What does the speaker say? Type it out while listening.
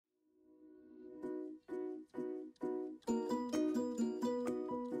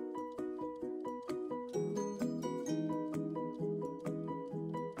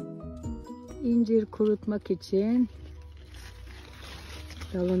İncir kurutmak için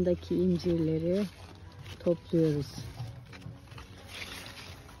dalındaki incirleri topluyoruz.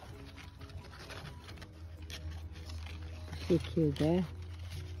 Bu şekilde.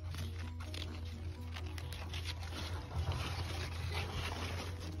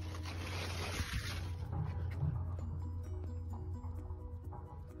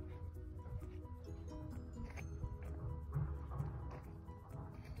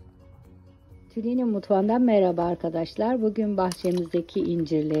 Tülinin Mutfağı'ndan merhaba arkadaşlar. Bugün bahçemizdeki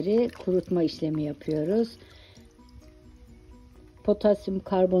incirleri kurutma işlemi yapıyoruz. Potasyum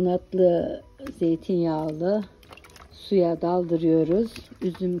karbonatlı zeytinyağlı suya daldırıyoruz.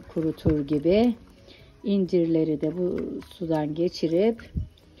 Üzüm kurutur gibi. İncirleri de bu sudan geçirip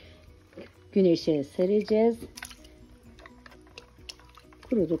güneşe sereceğiz.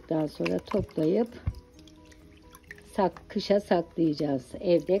 Kuruduktan sonra toplayıp kışa saklayacağız.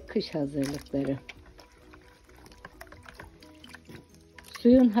 Evde kış hazırlıkları.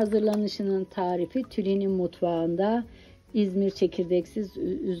 Suyun hazırlanışının tarifi Tülinin Mutfağı'nda İzmir çekirdeksiz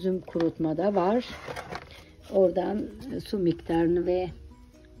üzüm kurutmada var. Oradan su miktarını ve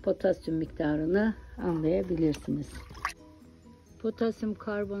potasyum miktarını anlayabilirsiniz. Potasyum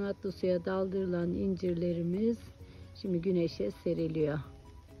karbonatlı suya daldırılan incirlerimiz şimdi güneşe seriliyor.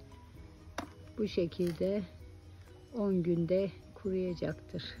 Bu şekilde 10 günde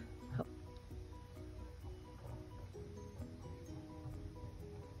kuruyacaktır.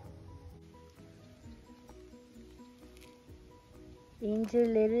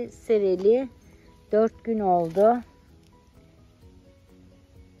 İncirleri serili 4 gün oldu.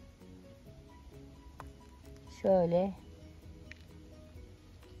 Şöyle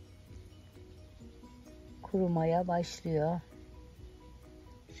kurumaya başlıyor.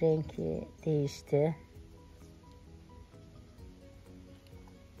 Rengi değişti.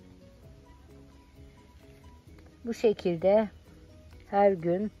 Bu şekilde her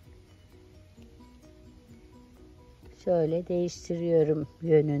gün şöyle değiştiriyorum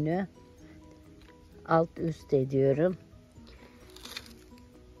yönünü. Alt üst ediyorum.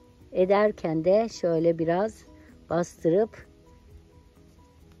 Ederken de şöyle biraz bastırıp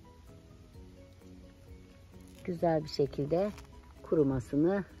güzel bir şekilde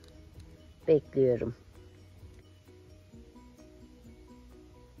kurumasını bekliyorum.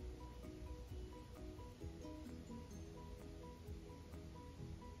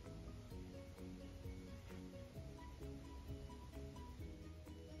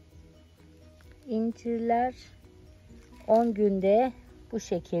 İncirler 10 günde bu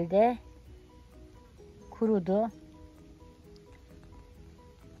şekilde kurudu.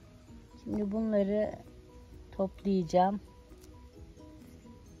 Şimdi bunları toplayacağım.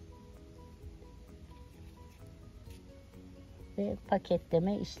 Ve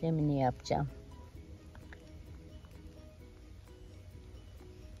paketleme işlemini yapacağım.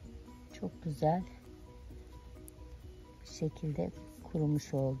 Çok güzel bir şekilde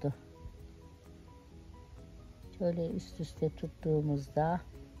kurumuş oldu. Şöyle üst üste tuttuğumuzda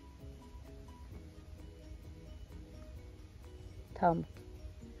tam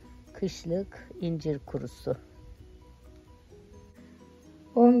kışlık incir kurusu.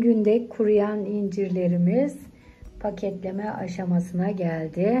 10 günde kuruyan incirlerimiz paketleme aşamasına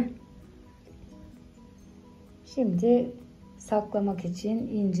geldi. Şimdi saklamak için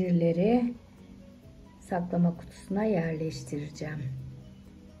incirleri saklama kutusuna yerleştireceğim.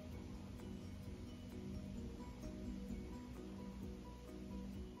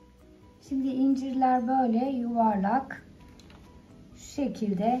 Şimdi incirler böyle yuvarlak şu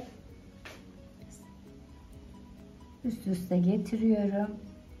şekilde üst üste getiriyorum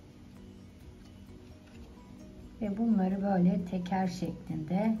ve bunları böyle teker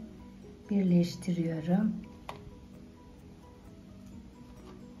şeklinde birleştiriyorum.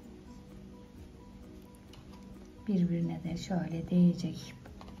 Birbirine de şöyle değecek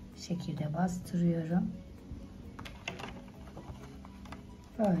şekilde bastırıyorum.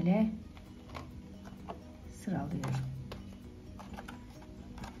 Böyle sıralıyorum.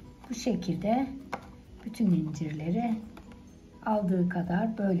 Bu şekilde bütün incirleri aldığı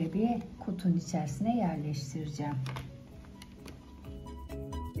kadar böyle bir kutunun içerisine yerleştireceğim.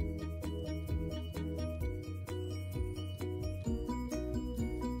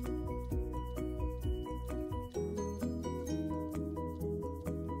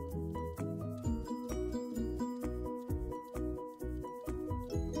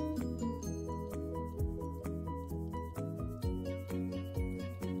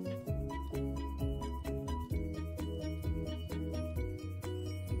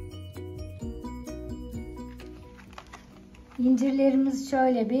 İncirlerimiz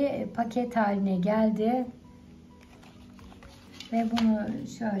şöyle bir paket haline geldi. Ve bunu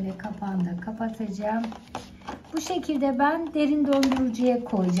şöyle kapağını da kapatacağım. Bu şekilde ben derin dondurucuya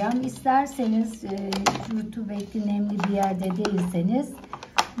koyacağım. İsterseniz rutubetli, nemli bir yerde değilseniz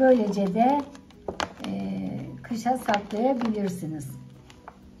böylece de kışa saklayabilirsiniz.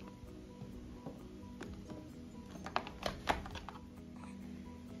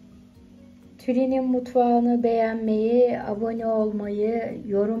 Tülinin Mutfağı'nı beğenmeyi, abone olmayı,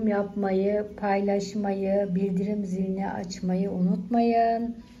 yorum yapmayı, paylaşmayı, bildirim zilini açmayı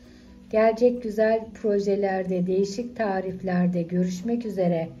unutmayın. Gelecek güzel projelerde, değişik tariflerde görüşmek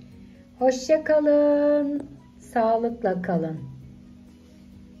üzere. Hoşça kalın, sağlıkla kalın.